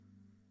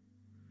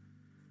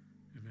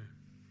Amen.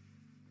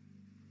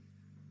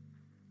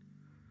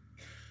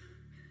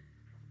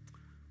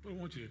 Well, I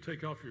want you to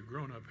take off your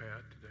grown-up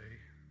hat today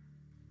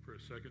for a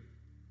second.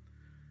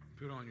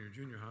 Put on your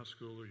junior high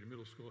school or your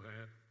middle school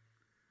hat.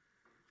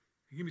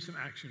 And give me some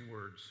action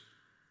words.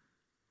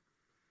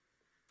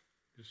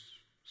 Just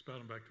spout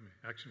them back to me.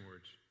 Action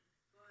words.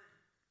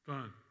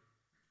 Fun.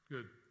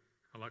 Good.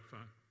 I like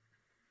fun.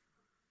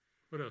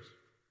 What else?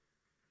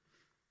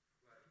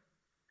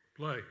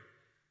 Play.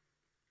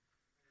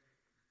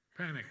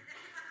 Panic.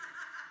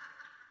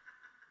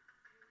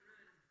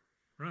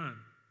 Run.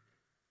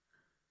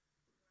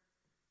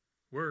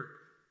 Work.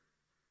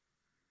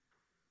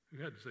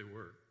 Who had to say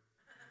work?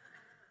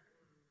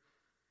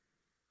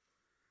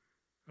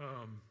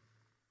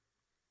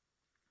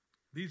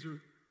 These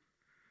are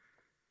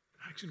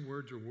action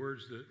words, or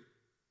words that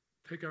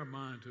take our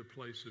mind to a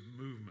place of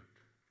movement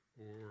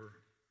or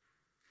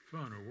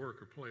fun or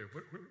work or play or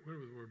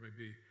whatever the word may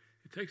be.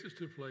 It takes us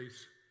to a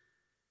place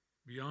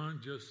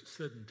beyond just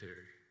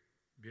sedentary,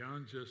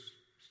 beyond just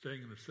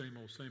staying in the same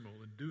old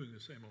and doing the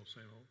same old.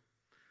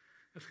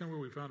 That's kind of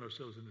where we found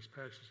ourselves in this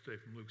passage today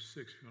from Luke 6,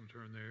 if you want to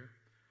turn there.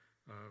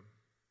 I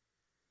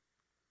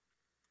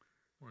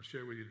want to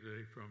share with you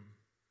today from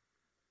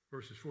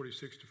verses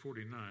 46 to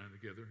 49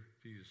 together,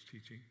 Jesus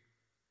teaching.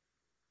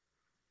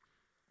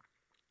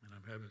 And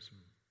I'm having some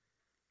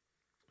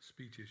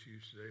speech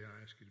issues today I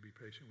ask you to be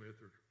patient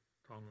with or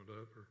tolerant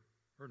of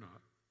or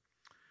not.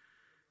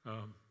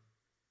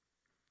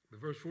 But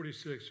verse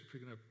 46,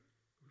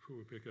 before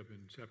we pick up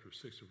in chapter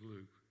 6 of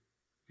Luke,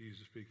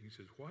 Jesus speaking, he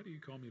says, "Why do you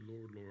call me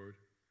Lord, Lord,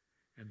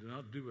 and do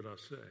not do what I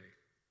say?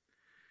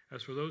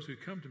 As for those who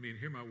come to me and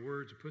hear my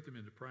words and put them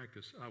into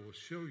practice, I will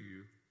show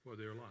you what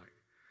they're like.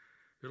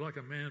 They're like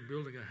a man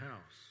building a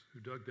house who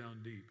dug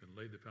down deep and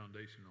laid the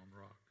foundation on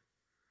rock.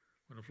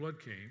 When a flood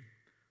came,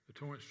 the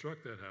torrent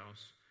struck that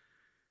house,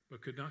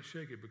 but could not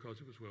shake it because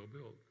it was well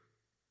built.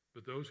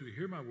 But those who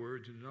hear my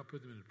words and do not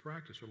put them into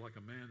practice are like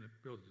a man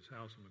that built his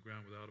house on the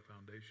ground without a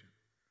foundation.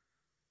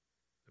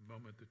 The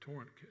moment the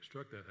torrent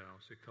struck that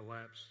house, it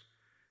collapsed,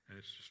 and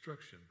its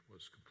destruction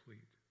was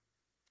complete."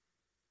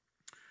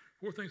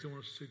 Four things I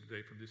want us to see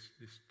today from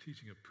this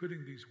teaching of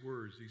putting these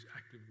words, these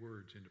active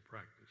words, into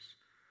practice.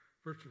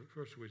 First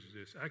of which is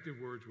this: active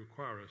words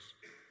require us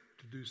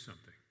to do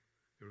something.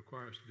 They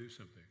require us to do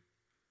something.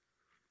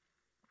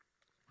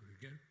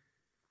 Again,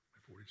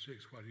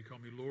 46, "Why do you call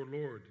me Lord,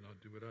 Lord, and not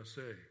do what I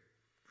say?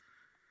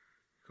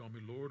 You call me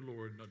Lord,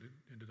 Lord,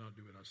 and do not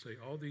do what I say."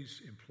 All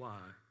these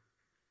imply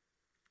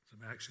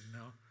some action.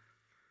 Now,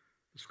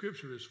 the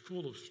scripture is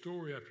full of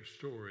story after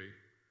story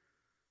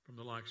from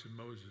the likes of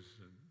Moses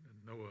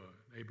and Noah,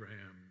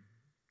 Abraham,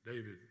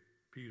 David,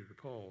 Peter,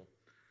 Paul.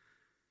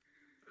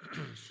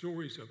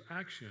 Stories of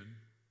action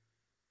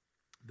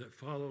that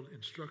followed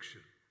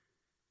instruction.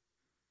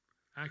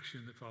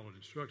 Action that followed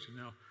instruction.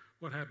 Now,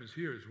 what happens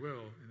here as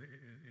well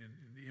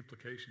in the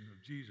implication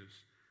of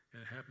Jesus,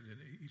 and it happens in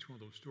each one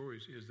of those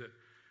stories, is that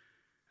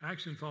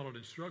action followed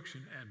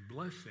instruction and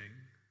blessing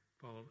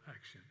followed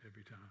action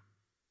every time.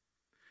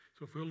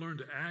 So if we'll learn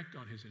to act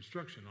on his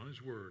instruction, on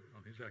his word,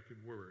 on his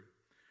active word,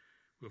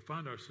 we'll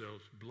find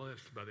ourselves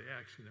blessed by the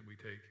action that we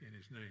take in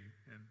his name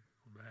and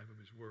on behalf of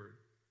his word.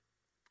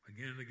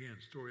 Again and again,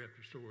 story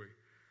after story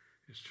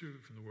is true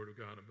from the word of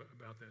God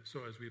about that.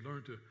 So as we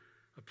learn to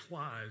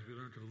apply, as we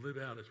learn to live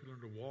out, as we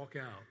learn to walk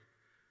out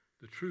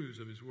the truths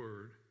of his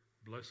word,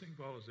 blessing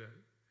follows that.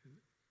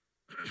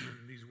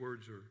 And these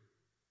words of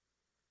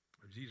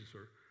Jesus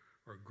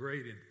are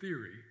great in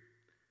theory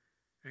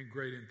and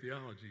great in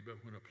theology,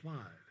 but when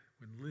applied,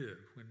 when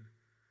lived,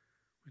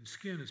 when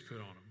skin is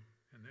put on them,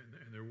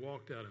 and they're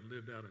walked out and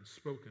lived out and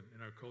spoken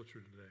in our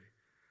culture today,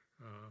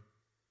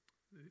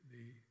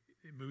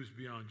 it moves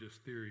beyond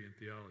just theory and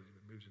theology,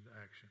 but moves into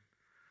action.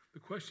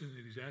 The question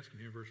that he's asking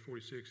here in verse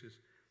 46 is,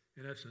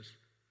 in essence,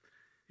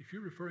 if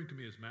you're referring to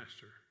me as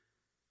master,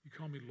 you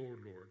call me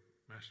Lord, Lord,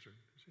 master,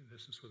 is in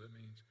essence what that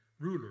means.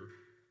 Ruler,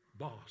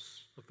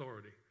 boss,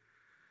 authority.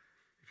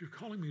 If you're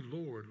calling me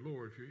Lord,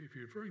 Lord, if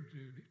you're referring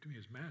to me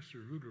as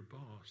master, ruler,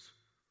 boss,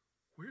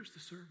 where's the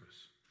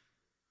service?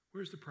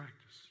 Where's the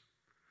practice?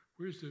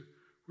 Where's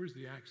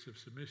the acts of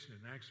submission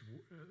and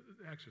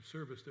acts of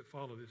service that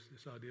follow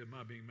this idea of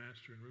my being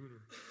master and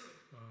ruler?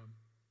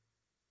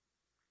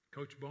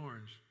 Coach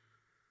Barnes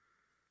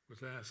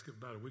was asked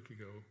about a week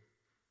ago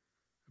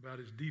about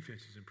his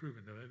defense's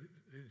improvement. Now,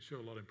 they didn't show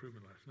a lot of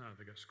improvement last night.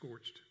 They got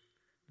scorched.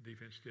 The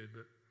defense did.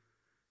 But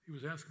he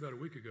was asked about a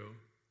week ago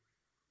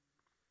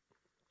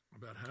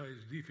about how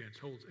his defense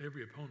holds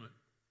every opponent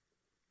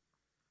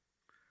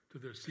to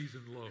their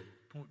season low,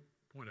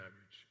 point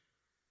average.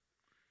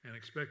 And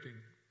expecting,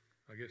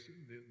 I guess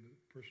the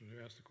person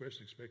who asked the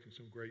question, expecting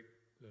some great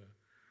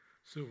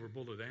silver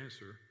bullet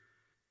answer,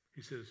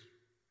 he says,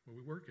 well,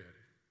 we work at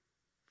it.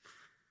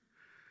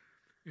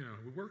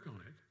 We work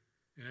on it.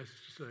 And that's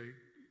to say,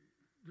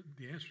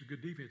 the answer to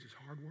good defense is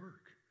hard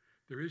work.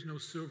 There is no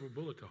silver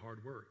bullet to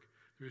hard work.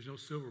 There is no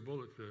silver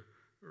bullet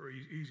or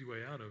easy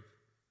way out of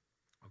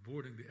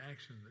avoiding the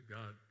action that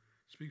God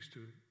speaks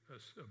to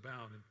us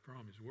about and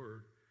from his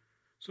word.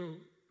 So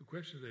the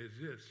question today is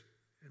this,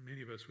 and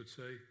many of us would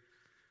say,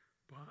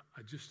 but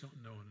I just don't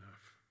know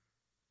enough.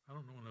 I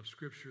don't know enough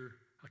Scripture.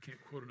 I can't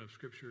quote enough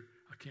Scripture.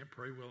 I can't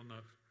pray well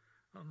enough.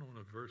 I don't know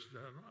enough verses.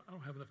 I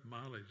don't have enough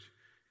mileage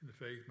in the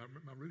faith.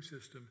 My root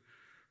system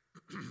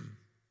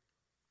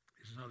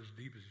is not as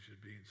deep as it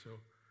should be. And so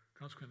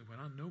consequently, when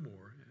I know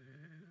more,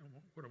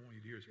 and what I want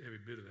you to hear is every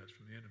bit of that's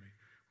from the enemy.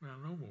 When I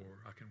know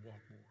more, I can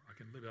walk more. I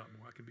can live out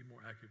more. I can be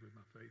more active with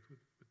my faith,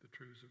 with the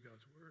truths of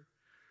God's Word.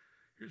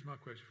 Here's my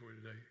question for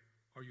you today.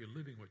 Are you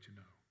living what you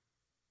know?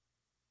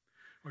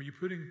 Are you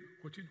putting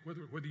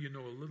whether you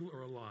know a little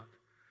or a lot,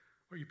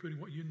 are you putting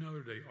what you know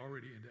today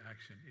already into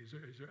action? Is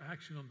there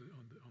action on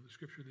the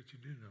Scripture that you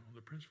do know, on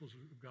the principles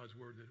of God's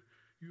Word that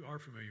you are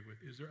familiar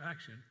with? Is there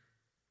action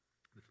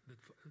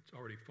that's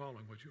already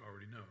following what you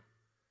already know?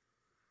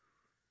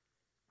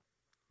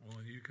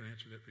 Only you can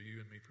answer that for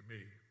you and me for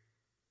me.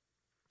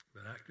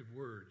 But active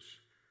words,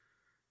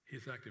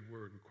 His active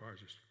Word requires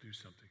us to do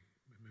something.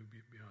 We move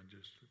beyond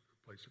just a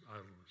place of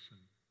idleness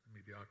and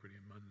mediocrity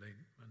and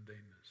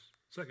mundaneness.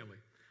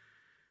 Secondly,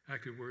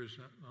 active words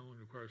not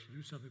only require us to do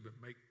something, but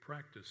make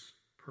practice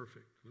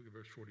perfect. Look at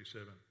verse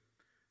 47.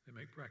 They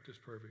make practice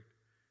perfect.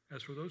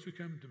 As for those who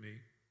come to me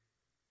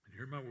and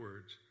hear my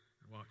words,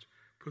 and watch,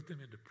 put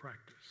them into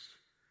practice,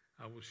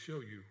 I will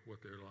show you what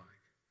they're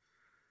like.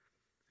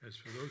 As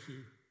for those who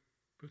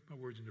put my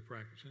words into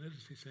practice, and as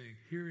he's saying,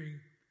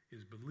 hearing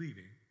is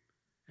believing,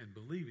 and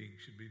believing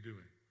should be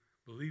doing.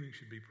 Believing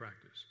should be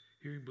practice.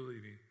 Hearing,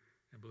 believing,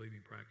 and believing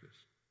practice.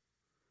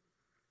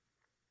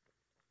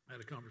 I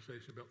had a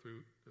conversation about 3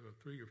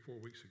 or 4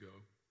 weeks ago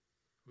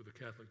with a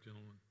Catholic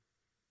gentleman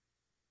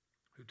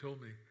who told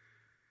me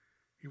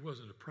he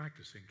wasn't a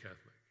practicing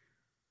Catholic.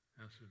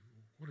 And I said,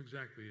 well, what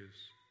exactly is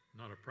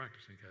not a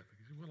practicing Catholic?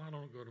 He said, well, I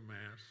don't go to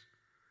Mass,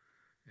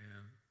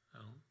 and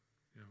I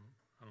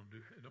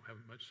don't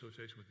have much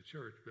association with the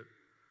church, but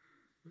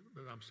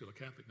I'm still a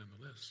Catholic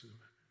nonetheless. So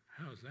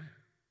how is that?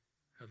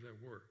 How does that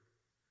work?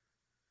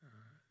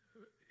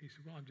 He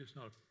said, well, I'm just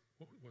not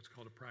what's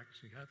called a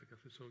practicing Catholic. I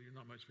said, so you're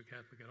not much of a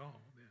Catholic at all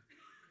then?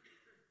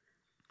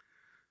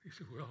 He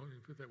said, well,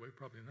 you put it that way,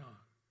 probably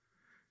not.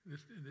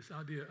 This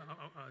idea,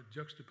 I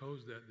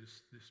juxtaposed that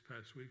this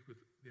past week with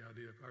the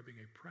idea of our being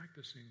a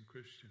practicing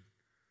Christian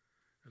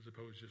as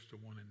opposed just to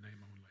one in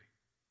name only.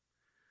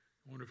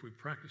 I wonder if we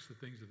practice the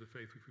things of the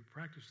faith, if we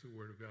practice the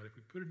Word of God, if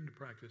we put it into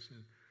practice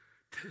and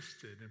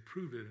test it and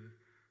prove it and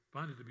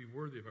find it to be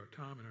worthy of our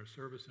time and our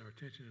service and our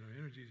attention and our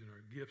energies and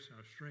our gifts and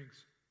our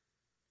strengths,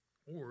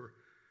 or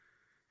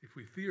if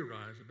we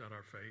theorize about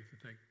our faith and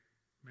think,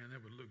 man,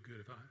 that would look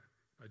good if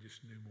I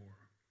just knew more.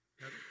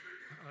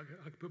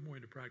 I could put more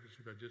into practice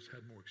if I just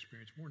had more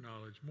experience, more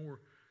knowledge,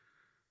 more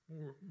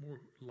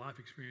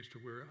life experience to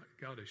where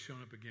God has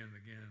shown up again and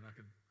again, and I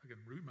can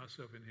root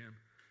myself in Him.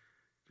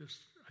 I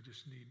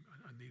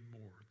need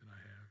more than I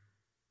have.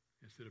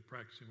 Instead of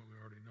practicing what we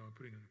already know and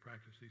putting into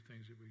practice these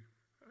things that we,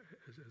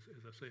 as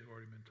I say, have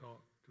already been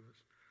taught to us.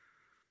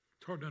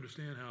 It's hard to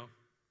understand how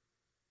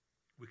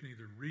we can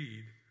either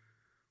read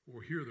or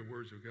hear the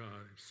words of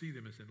God and see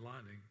them as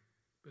enlightening,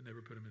 but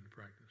never put them into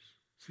practice.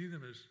 See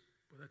them as,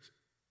 well, that's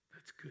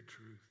good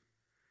truth.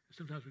 And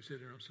sometimes we sit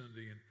there on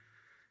Sunday and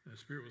the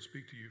Spirit will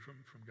speak to you from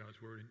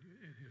God's Word,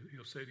 and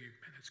He'll say to you,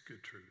 man, that's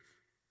good truth.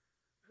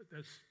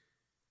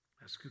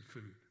 That's good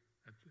food.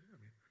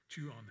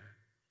 Chew on that.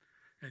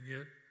 And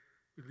yet,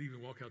 we leave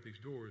and walk out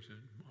these doors,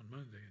 and on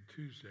Monday and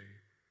Tuesday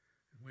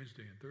and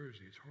Wednesday and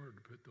Thursday, it's harder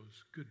to put those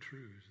good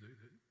truths,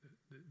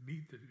 the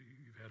meat that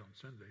you've had on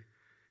Sunday,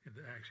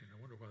 into action. I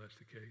wonder why that's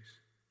the case.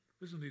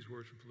 Listen to these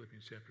words from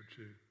Philippians chapter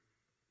 2.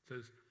 It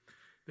says,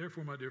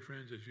 therefore, my dear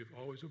friends, as you've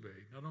always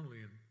obeyed, not only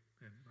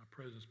in my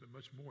presence, but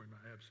much more in my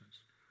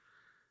absence,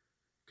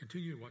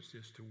 continue to watch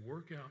this, to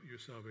work out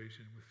your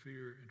salvation with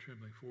fear and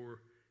trembling,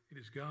 for it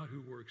is God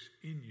who works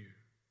in you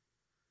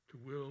to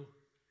will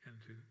and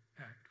to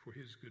act for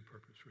His good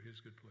purpose, for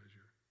His good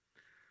pleasure.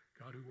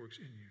 God who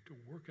works in you to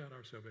work out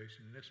our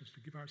salvation, in essence,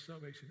 to give our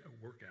salvation a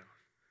workout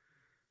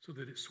so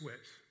that it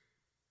sweats.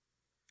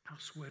 How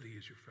sweaty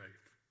is your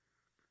faith?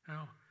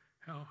 How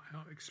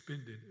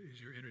expended is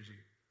your energy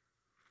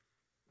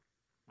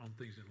on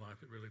things in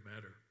life that really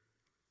matter?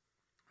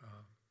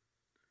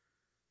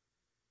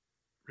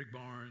 Rick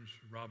Barnes,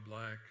 Rob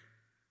Black,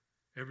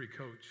 every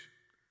coach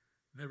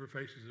never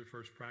faces their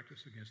first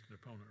practice against an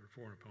opponent or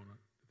for an opponent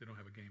if they don't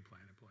have a game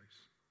plan in place.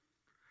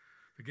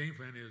 The game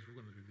plan is we're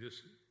going to do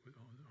this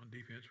on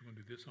defense, we're going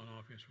to do this on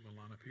offense, we're going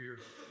to line up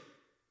here.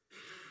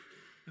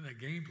 And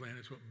that game plan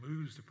is what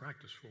moves the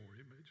practice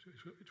forward.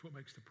 It's what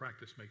makes the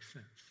practice make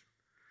sense.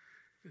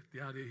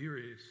 The idea here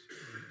is,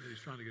 that he's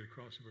trying to get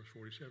across in verse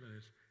 47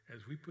 is,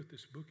 as we put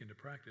this book into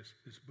practice,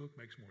 this book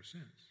makes more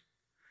sense.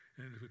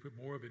 And if we put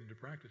more of it into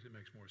practice, it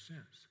makes more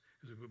sense.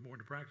 As we put more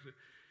into practice,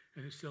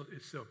 and it's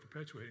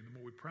self-perpetuating. The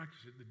more we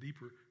practice it, the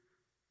deeper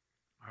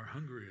our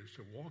hunger is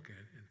to walk in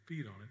it and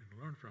feed on it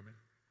and learn from it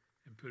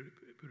and put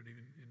it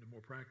even into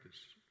more practice.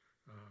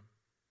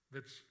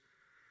 That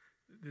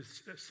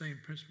same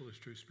principle is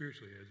true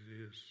spiritually as it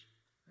is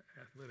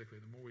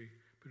athletically. The more we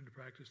put into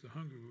practice, the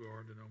hungrier we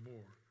are to know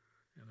more.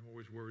 And the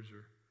Lord's words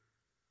are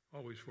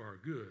always for our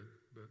good,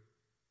 but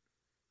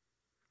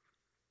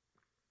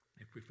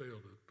if we fail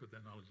to put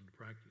that knowledge into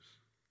practice,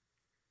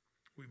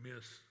 we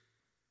miss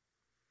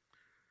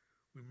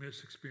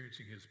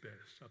experiencing his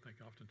best, I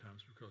think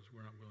oftentimes because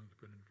we're not willing to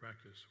put into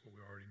practice what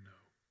we already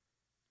know.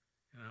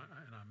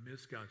 And I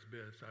miss God's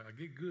best. I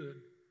get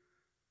good,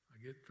 I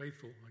get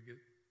faithful,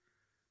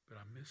 but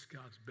I miss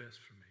God's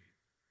best for me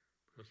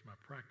because my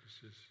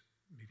practice is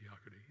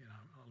mediocrity, and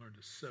I learned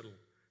to settle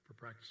for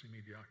practicing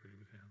mediocrity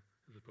with him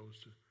as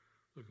opposed to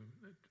looking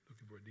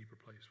for a deeper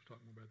place. We'll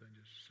talk more about that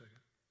in just a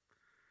second.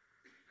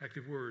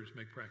 Active words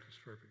make practice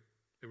perfect.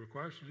 They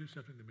require us to do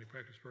something to make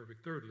practice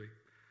perfect. Thirdly,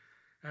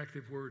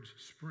 active words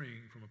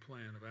spring from a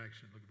plan of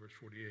action. Look at verse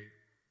 48.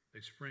 They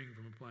spring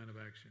from a plan of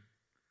action.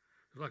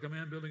 It's like a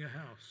man building a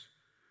house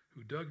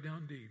who dug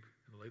down deep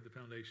and laid the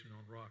foundation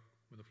on rock.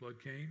 When the flood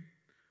came,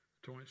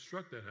 the torrent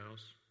struck that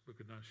house but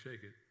could not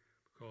shake it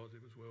because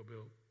it was well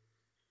built.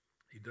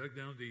 He dug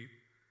down deep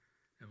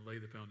and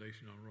laid the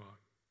foundation on rock.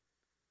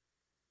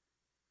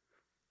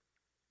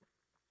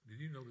 Did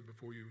you know that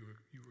before you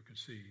were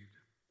conceived,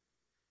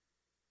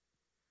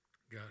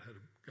 God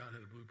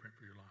had a blueprint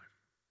for your life?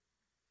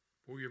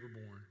 Before you were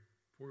born,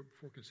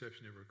 before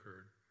conception ever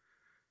occurred,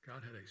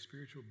 God had a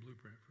spiritual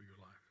blueprint for your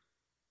life.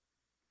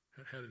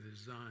 Had a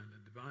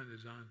divine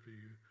design for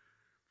you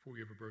before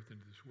you ever birthed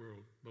into this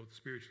world, both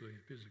spiritually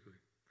and physically.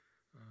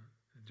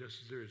 And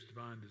just as there is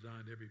divine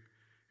design to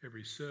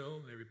every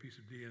cell and every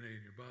piece of DNA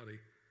in your body,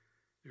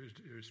 there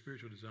is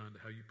spiritual design to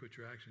how you put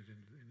your actions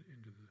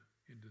into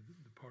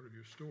the part of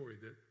your story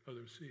that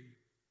others see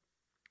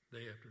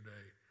day after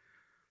day.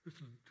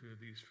 Listen to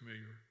these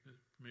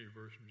familiar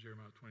verse from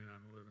Jeremiah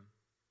 29:11.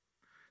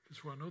 This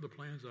is where I know the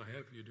plans I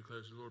have for you,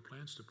 declares the Lord,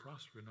 plans to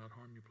prosper and not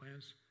harm you,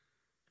 plans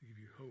to give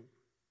you hope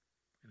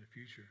in the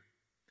future.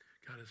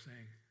 God is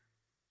saying,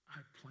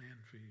 I've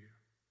planned for you.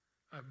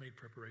 I've made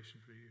preparation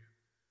for you.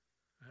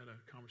 I had a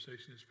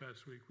conversation this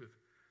past week with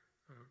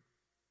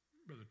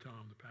Brother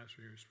Tom, the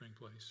pastor here at Spring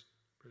Place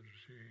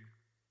Presbyterian.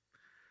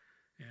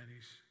 And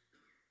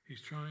he's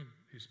trying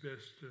his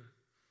best to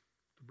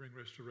bring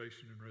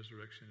restoration and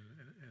resurrection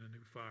and a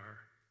new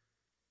fire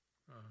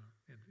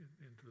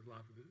into the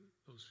life of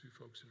those few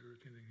folks that are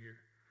attending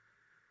here.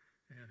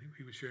 And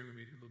he was sharing with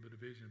me a little bit of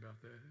vision about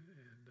that.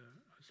 And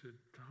I said,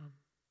 Tom,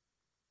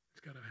 it's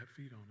got to have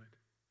feet on it.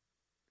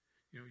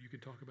 You know, you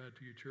can talk about it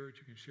to your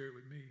church, you can share it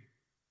with me,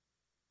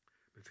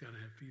 but it's got to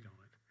have feet on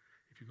it.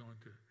 If you're going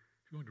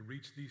to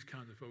reach these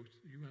kinds of folks,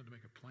 you're going to have to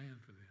make a plan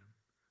for them,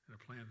 and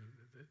a plan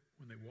that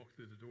when they walk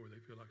through the door,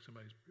 they feel like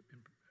somebody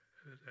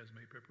has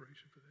made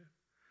preparation for them.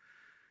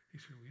 He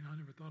said, well, I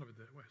never thought of it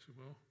that way. I said,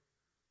 well,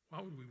 why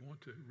would we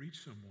want to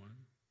reach someone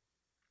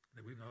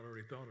that we've not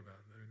already thought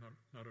about, that we've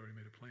not already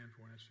made a plan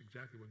for? And that's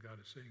exactly what God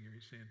is saying here.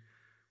 He's saying,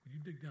 when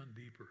you dig down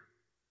deeper,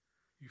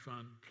 you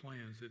find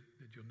plans that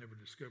you'll never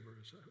discover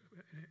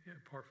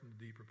apart from the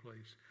deeper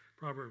place.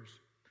 Proverbs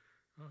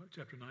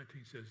chapter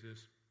 19 says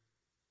this,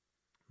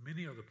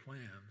 many are the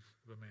plans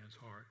of a man's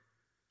heart,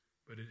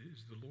 but it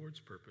is the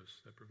Lord's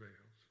purpose that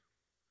prevails.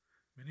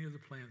 Many are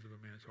the plans of a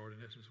man's heart.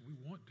 In essence, we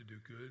want to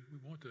do good. We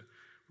want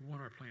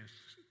our plans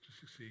to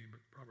succeed,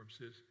 but Proverbs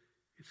says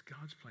it's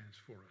God's plans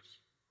for us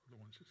are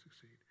the ones that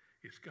succeed.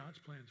 It's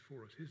God's plans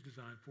for us, his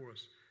design for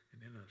us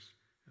and in us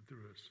and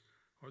through us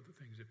are the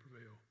things that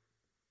prevail.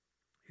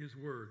 His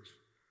words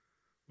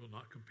will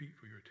not compete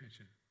for your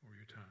attention or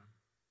your time.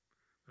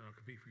 They'll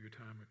compete for your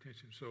time or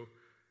attention. So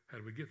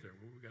how do we get there?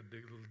 Well, we've got to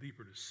dig a little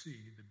deeper to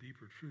see the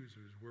deeper truths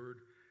of his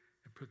word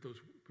and put those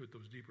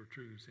deeper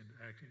truths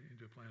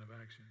into a plan of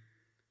action.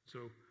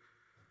 So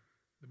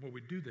the more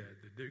we do that,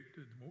 the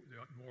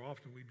more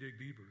often we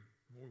dig deeper,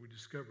 the more we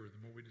discover,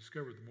 the more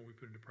we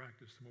put into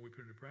practice,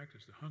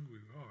 the hungrier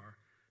we are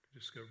to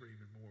discover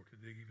even more, to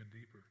dig even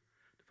deeper,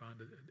 to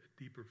find a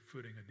deeper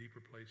footing, a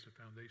deeper place, a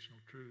foundational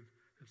truth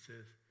that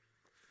says,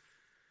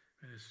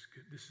 man,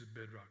 this is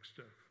bedrock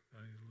stuff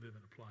that I need to live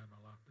and apply in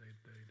my life day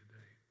to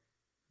day.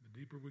 The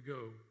deeper we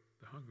go,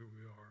 the hungrier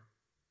we are.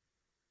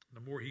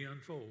 The more he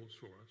unfolds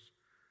for us,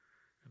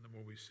 and the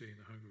more we see, and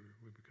the hungrier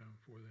we become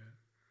for that.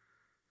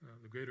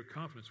 The greater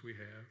confidence we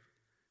have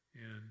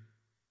in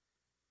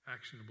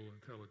actionable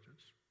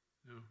intelligence.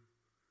 You know,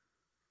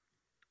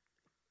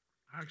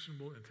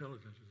 actionable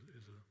intelligence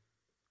is a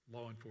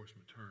law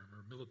enforcement term,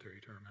 or a military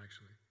term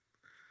actually,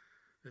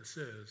 that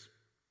says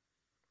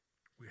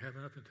we have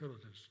enough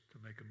intelligence to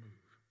make a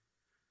move,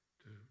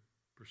 to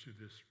pursue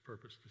this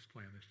purpose, this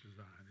plan, this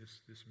design,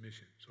 this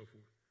mission, so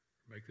forth.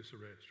 Make this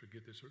arrest or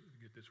get this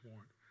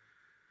warrant.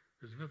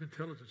 There's enough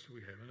intelligence that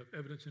we have, enough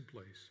evidence in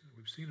place.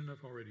 We've seen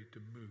enough already to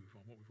move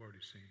on what we've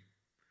already seen.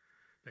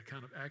 That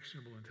kind of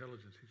actionable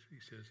intelligence,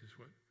 he says, is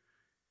what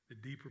the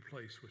deeper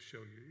place will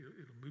show you.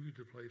 It'll move you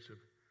to a place of,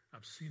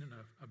 I've seen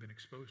enough, I've been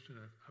exposed to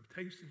enough, I've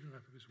tasted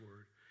enough of his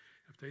word,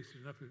 I've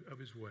tasted enough of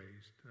his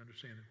ways to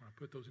understand that when I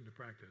put those into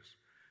practice,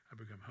 I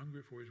become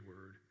hungrier for his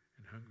word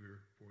and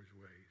hungrier for his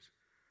ways.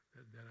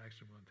 That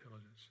actionable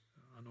intelligence,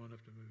 I know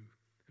enough to move.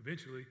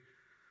 Eventually,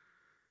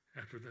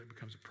 after that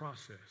becomes a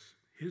process,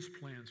 his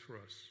plans for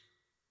us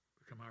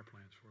become our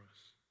plans for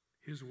us.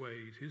 His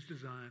ways, his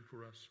design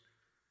for us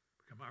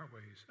become our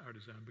ways, our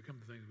design, become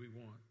the things we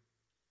want.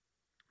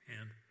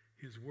 And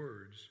his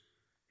words,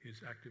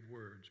 his active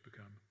words,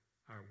 become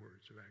our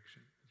words of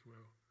action as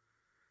well.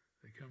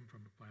 They come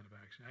from a plan of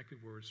action. Active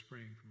words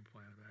spring from a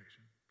plan of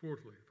action.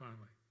 Fourthly,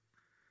 finally,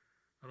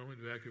 not only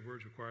do active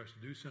words require us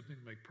to do something,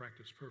 make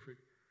practice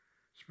perfect,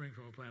 spring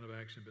from a plan of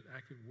action, but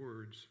active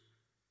words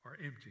are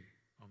empty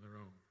on their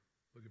own.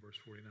 Look at verse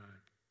 49.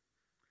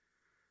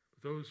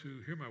 But those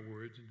who hear my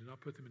words and do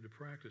not put them into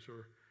practice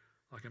are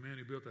like a man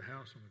who built a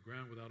house on the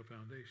ground without a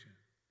foundation.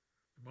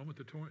 The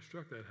moment the torrent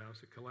struck that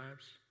house, it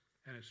collapsed,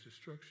 and its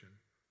destruction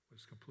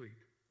was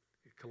complete.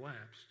 It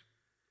collapsed,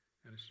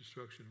 and its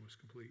destruction was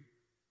complete.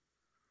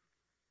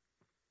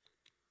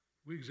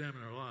 We examine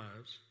our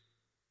lives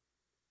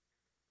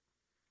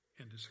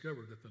and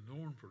discover that the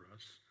norm for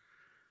us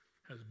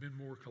has been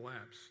more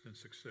collapse than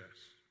success,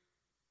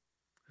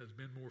 has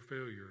been more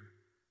failure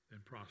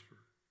than prosper.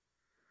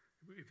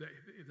 If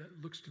that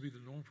looks to be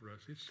the norm for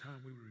us, it's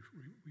time we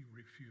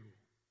refuel.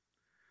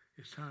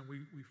 It's time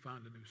we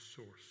find a new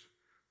source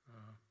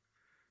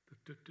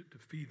to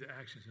feed the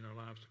actions in our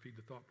lives, to feed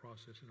the thought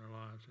process in our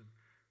lives. And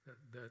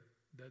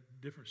that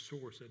different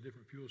source, that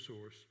different fuel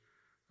source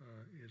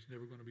is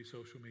never going to be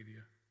social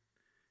media.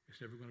 It's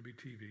never going to be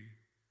TV.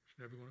 It's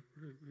never going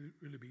to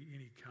really be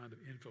any kind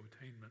of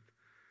infotainment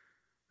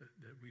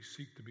that we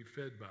seek to be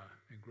fed by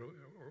and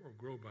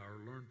grow by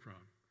or learn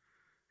from.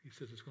 He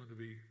says it's going to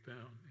be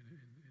found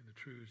in the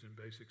truths and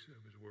basics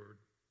of his word.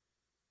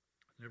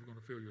 It's never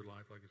going to fill your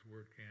life like his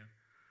word can.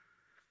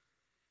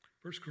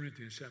 1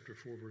 Corinthians chapter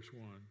 4, verse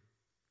 1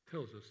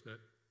 tells us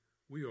that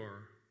we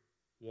are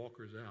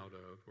walkers out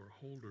of, or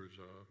holders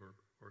of,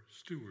 or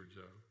stewards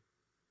of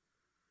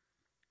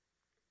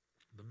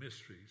the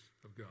mysteries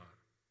of God.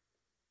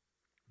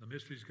 The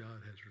mysteries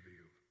God has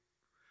revealed.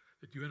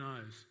 That you and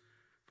I, as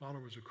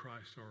followers of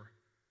Christ, are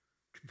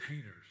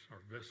containers, are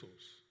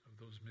vessels of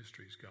those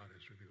mysteries God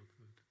has revealed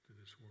to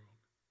this world.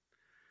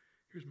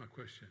 Here's my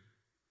question.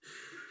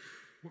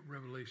 What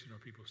revelation are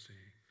people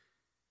seeing?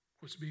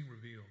 What's being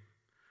revealed?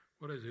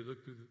 What, as they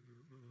look through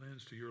the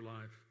lens to your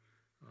life,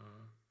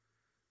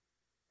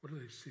 what are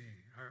they seeing?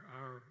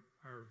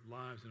 Our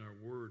lives and our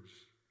words,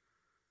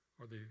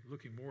 are they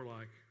looking more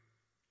like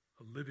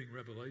a living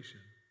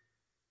revelation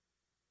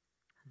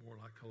or more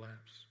like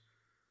collapse?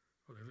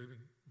 Are they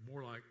living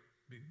more like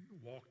being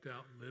walked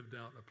out, lived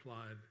out,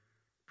 applied,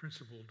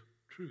 principled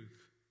truth,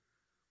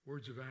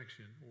 words of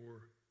action,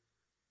 or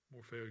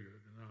more failure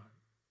than not?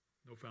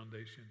 No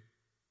foundation,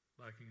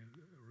 lacking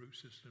a root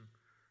system,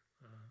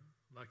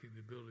 lacking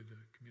the ability to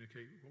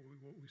communicate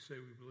what we say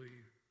we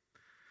believe.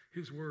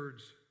 His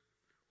words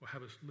will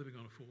have us living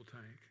on a full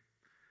tank.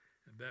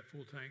 And that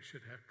full tank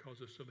should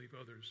cause us to leave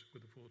others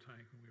with a full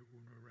tank when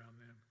we're around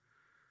them.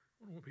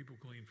 I wonder what people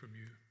glean from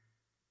you.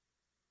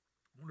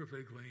 I wonder if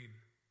they glean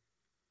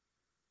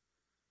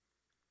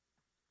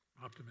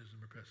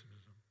optimism or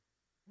pessimism.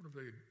 I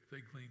wonder if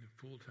they glean a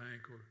full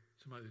tank or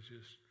somebody that's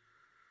just...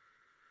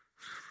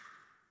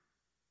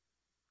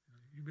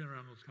 You've been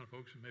around those kind of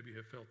folks and maybe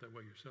have felt that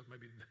way yourself.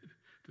 Maybe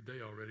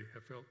today already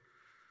have felt,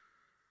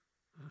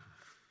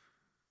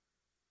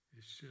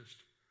 it's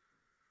just,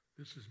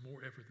 this is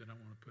more effort than I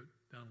want to put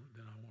down,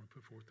 than I want to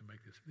put forth to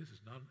make this. This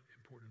is not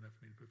important enough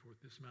for me to put forth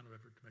this amount of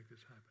effort to make this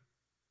happen.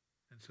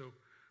 And so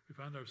we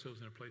find ourselves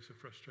in a place of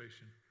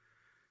frustration,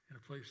 in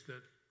a place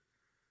that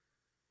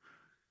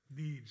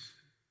needs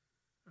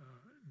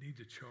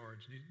a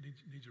charge,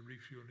 needs a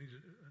refuel, needs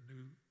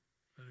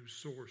a new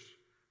source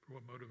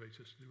for what motivates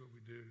us to do what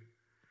we do.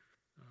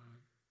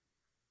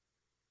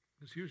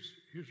 Because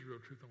here's the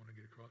real truth I want to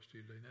get across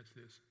to you today, and that's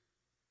this.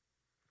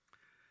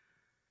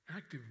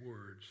 Active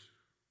words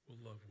will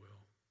love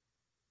well.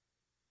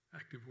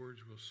 Active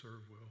words will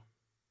serve well.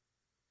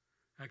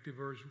 Active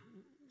words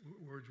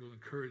will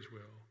encourage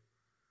well.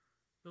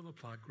 They'll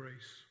apply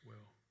grace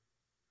well.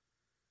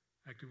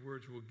 Active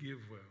words will give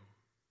well.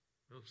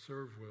 They'll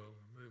serve well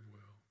and live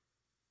well.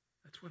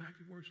 That's what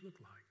active words look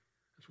like.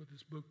 That's what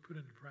this book put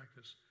into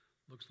practice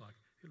looks like.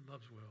 It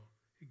loves well.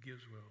 It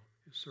gives well.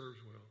 It serves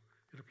well.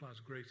 It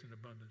applies grace in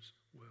abundance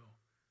well.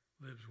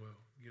 Lives well.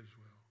 Gives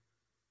well.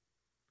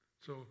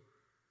 So,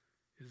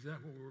 is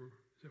that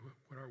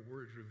what our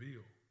words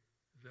reveal?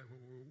 Is that what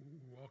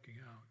we're walking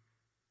out?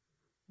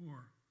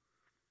 Or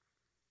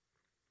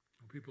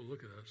when people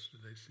look at us,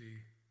 do they see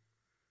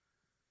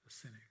a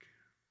cynic?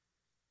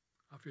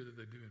 I fear that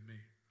they do in me.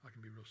 I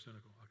can be real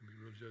cynical. I can be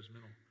real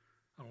judgmental.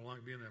 I don't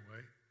like being that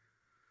way.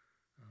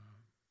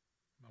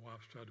 My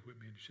wife's tried to whip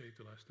me into shape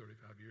the last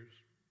 35 years.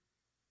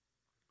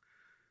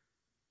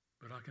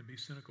 But I can be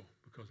cynical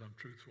because I'm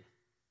truthful.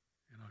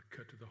 And I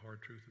cut to the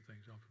hard truth of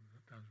things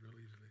sometimes real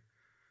easily.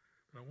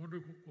 But I wonder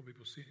what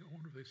people see. I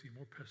wonder if they see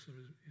more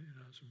pessimism in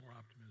us or more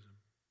optimism.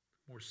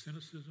 More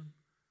cynicism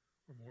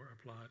or more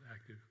applied,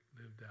 active,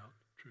 lived out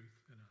truth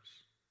in us.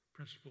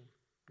 Principled,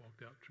 walked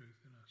out truth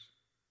in us.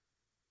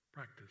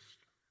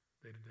 Practiced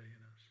day to day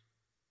in us.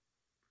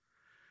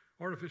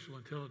 Artificial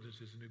intelligence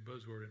is a new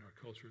buzzword in our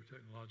culture,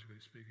 technologically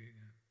speaking.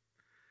 And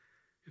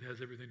it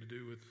has everything to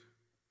do with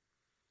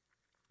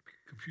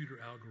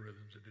computer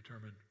algorithms that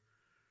determine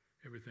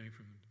everything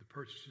from the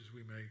purchases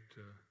we make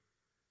to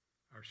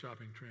our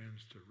shopping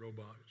trends to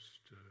robots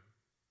to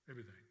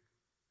everything.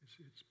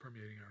 It's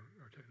permeating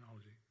our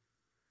technology.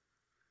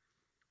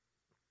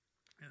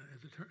 And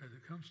as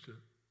it comes to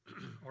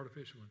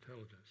artificial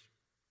intelligence,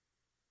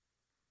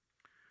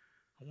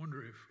 I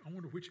wonder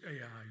which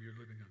AI you're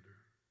living under.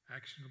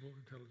 Actionable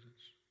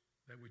intelligence,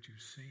 that which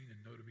you've seen and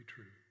know to be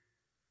true,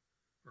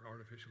 or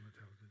artificial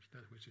intelligence,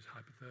 that which is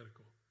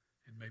hypothetical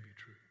and may be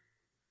true.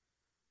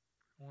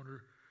 I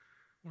wonder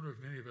if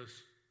many of us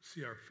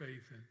see our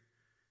faith and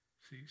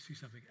see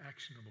something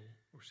actionable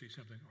or see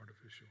something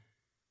artificial.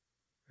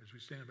 As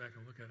we stand back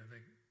and look at it and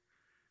think,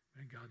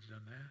 man, God's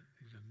done that,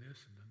 he's done this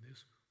and done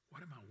this.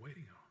 What am I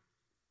waiting on?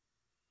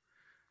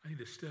 I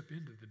need to step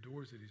into the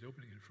doors that he's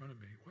opening in front of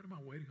me. What am I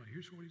waiting on?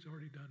 Here's what he's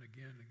already done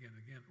again and again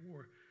and again.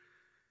 Or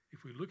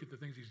if we look at the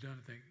things he's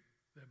done and think,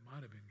 that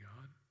might have been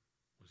God.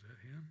 Was that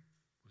him?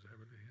 Was that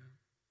really him?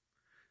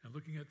 And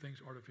looking at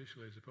things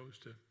artificially as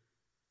opposed to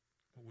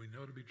what we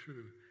know to be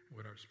true and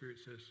what our Spirit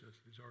says to us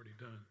that he's already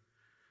done.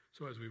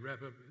 So as we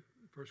wrap up,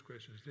 the first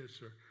question is this: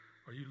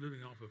 are you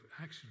living off of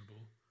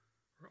actionable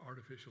or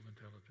artificial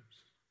intelligence?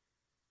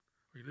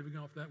 Are you living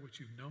off that which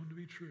you've known to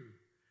be true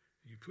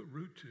and you put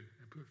root to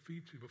and put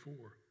feet to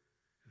before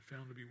and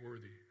found to be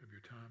worthy of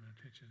your time and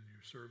attention and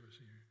your service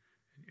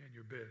and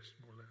your best,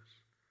 more or less?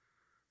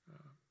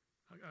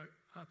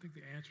 I think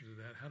the answer to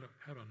that, how do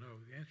I know?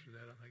 The answer to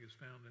that, I think, is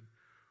found in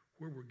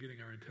where we're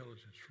getting our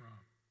intelligence from,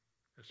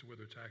 as to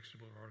whether it's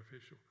actionable or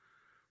artificial.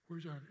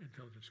 Where's our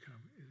intelligence come?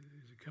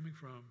 Is it coming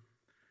from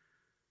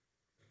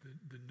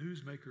the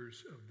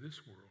newsmakers of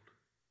this world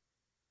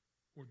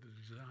or the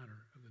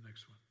designer of the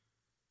next one?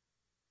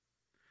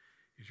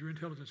 Is your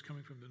intelligence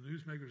coming from the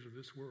newsmakers of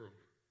this world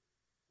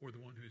or the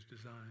one who's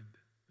designed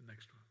the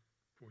next one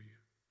for you?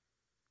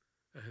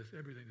 That has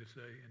everything to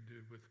say and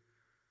do with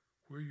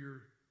where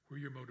your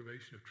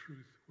motivation of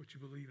truth, what you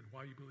believe and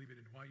why you believe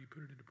it and why you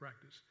put it into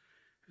practice,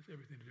 has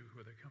everything to do with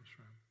where that comes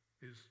from.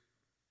 Is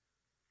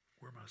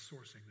where am I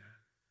sourcing that?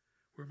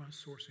 Where am I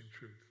sourcing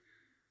truth?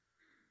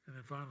 And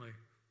then finally,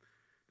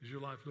 does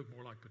your life look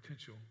more like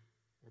potential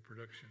or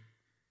production?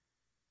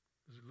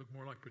 Does it look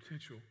more like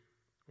potential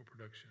or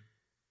production?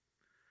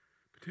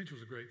 Potential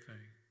is a great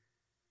thing,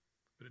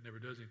 but it never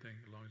does anything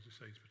as long as it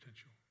stays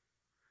potential.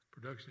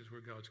 Production is where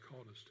God's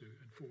called us to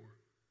and for.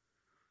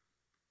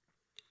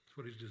 It's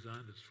what he's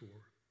designed us for.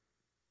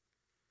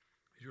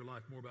 Is your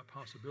life more about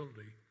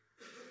possibility?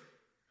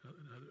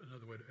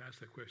 Another way to ask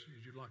that question,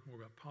 is your life more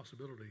about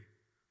possibility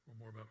or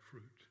more about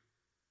fruit?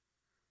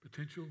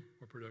 Potential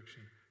or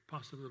production?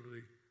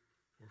 Possibility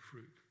or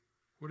fruit?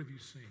 What have you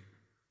seen?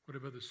 What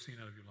have others seen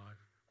out of your life?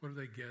 What have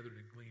they gathered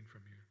and gleaned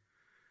from you?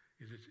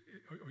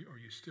 Are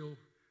you still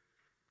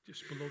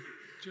just below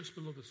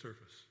the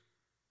surface?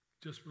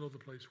 Just below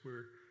the place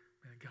where,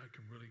 man, God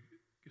can really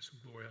get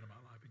some glory out of my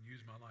life and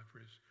use my life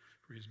for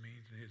his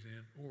means and his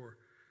end? Or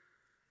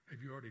have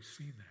you already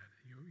seen that?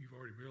 You've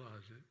already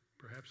realized it.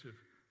 Perhaps have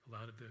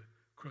allowed it to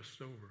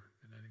crust over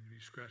and then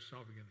be scratched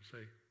off again and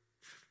say,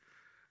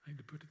 I need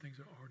to put the things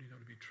I already know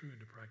to be true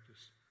into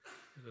practice.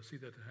 As I see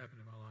that to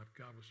happen in my life,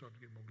 God will start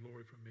to get more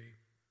glory from me.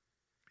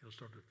 He'll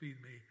start to feed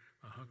me.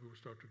 My hunger will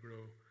start to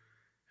grow.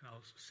 And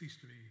I'll cease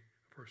to be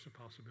a person of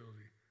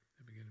possibility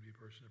and begin to be a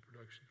person of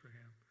production for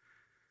him.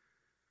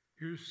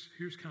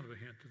 Here's kind of a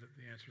hint to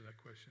the answer to that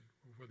question,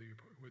 whether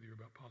you're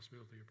about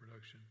possibility or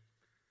production.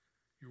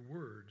 Your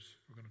words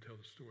are going to tell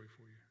the story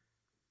for you.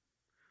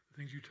 The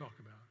things you talk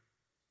about,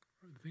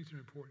 or the things that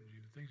are important to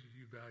you, the things that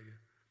you value.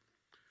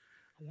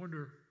 I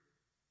wonder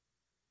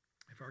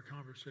if our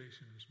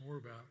conversation is more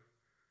about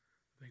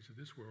the things of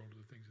this world or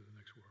the things of the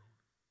next world.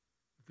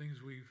 The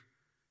things we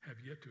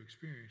have yet to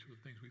experience or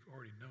the things we've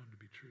already known to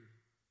be true.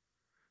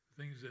 The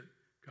things that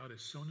God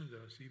has sown into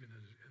us even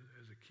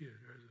as a kid,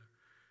 or as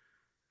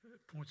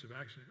points of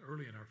action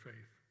early in our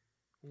faith.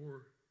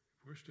 Or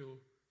if we're still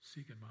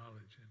seeking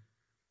mileage and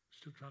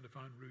still trying to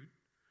find root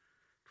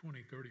 20,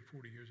 30,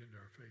 40 years into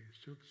our faith,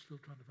 still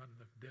trying to find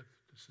enough depth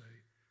to say,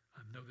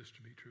 I know this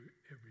to be true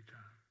every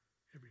time.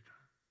 Every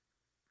time.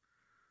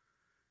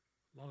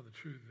 A lot of the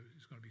truth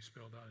is going to be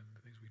spelled out in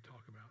the things we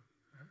talk about,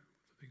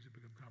 the things that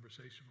become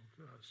conversational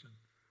to us and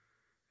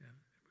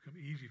become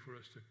easy for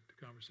us to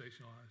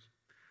conversationalize.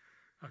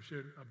 I've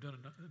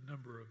done a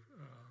number of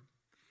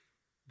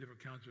different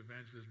kinds of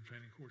evangelism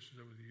training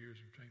courses over the years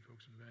and trained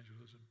folks in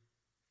evangelism.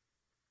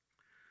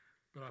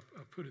 But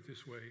I put it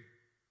this way,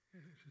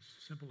 it's as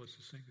simple as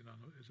succinct as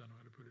I know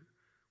how to put it.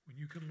 When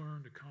you can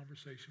learn to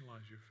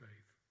conversationalize your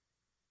faith,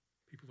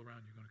 people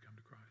around you are going to come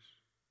to Christ.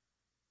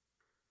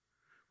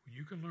 When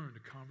you can learn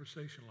to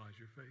conversationalize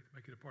your faith,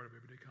 make it a part of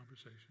everyday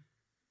conversation.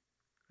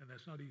 And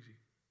that's not easy,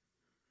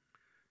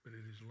 but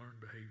it is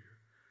learned behavior.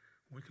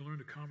 When we can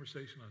learn to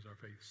conversationalize our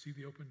faith, see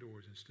the open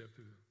doors and step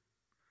through them,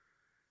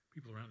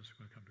 people around us are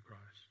going to come to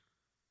Christ.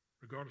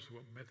 Regardless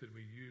of what method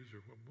we use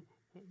or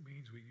what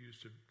means we use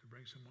to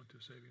bring someone to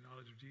a saving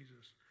knowledge of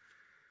Jesus,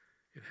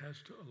 it has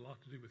a lot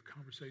to do with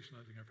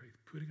conversationalizing our faith,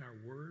 putting our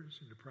words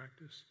into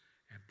practice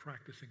and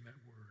practicing that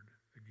word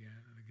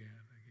again and again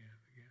and again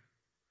and again,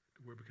 to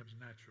where it becomes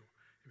natural.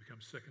 It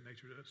becomes second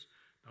nature to us,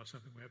 not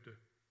something we have to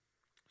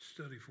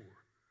study for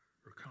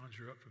or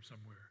conjure up from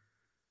somewhere,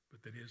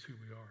 but that is who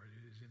we are.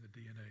 It is in the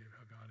DNA of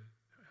how God,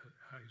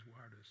 how he's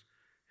wired us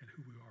and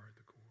who we are at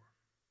the core.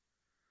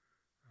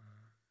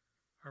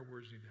 Our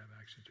words need to have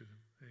action to them.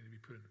 They need to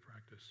be put into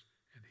practice.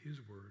 And his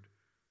word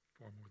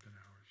far more than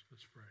ours.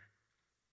 Let's pray.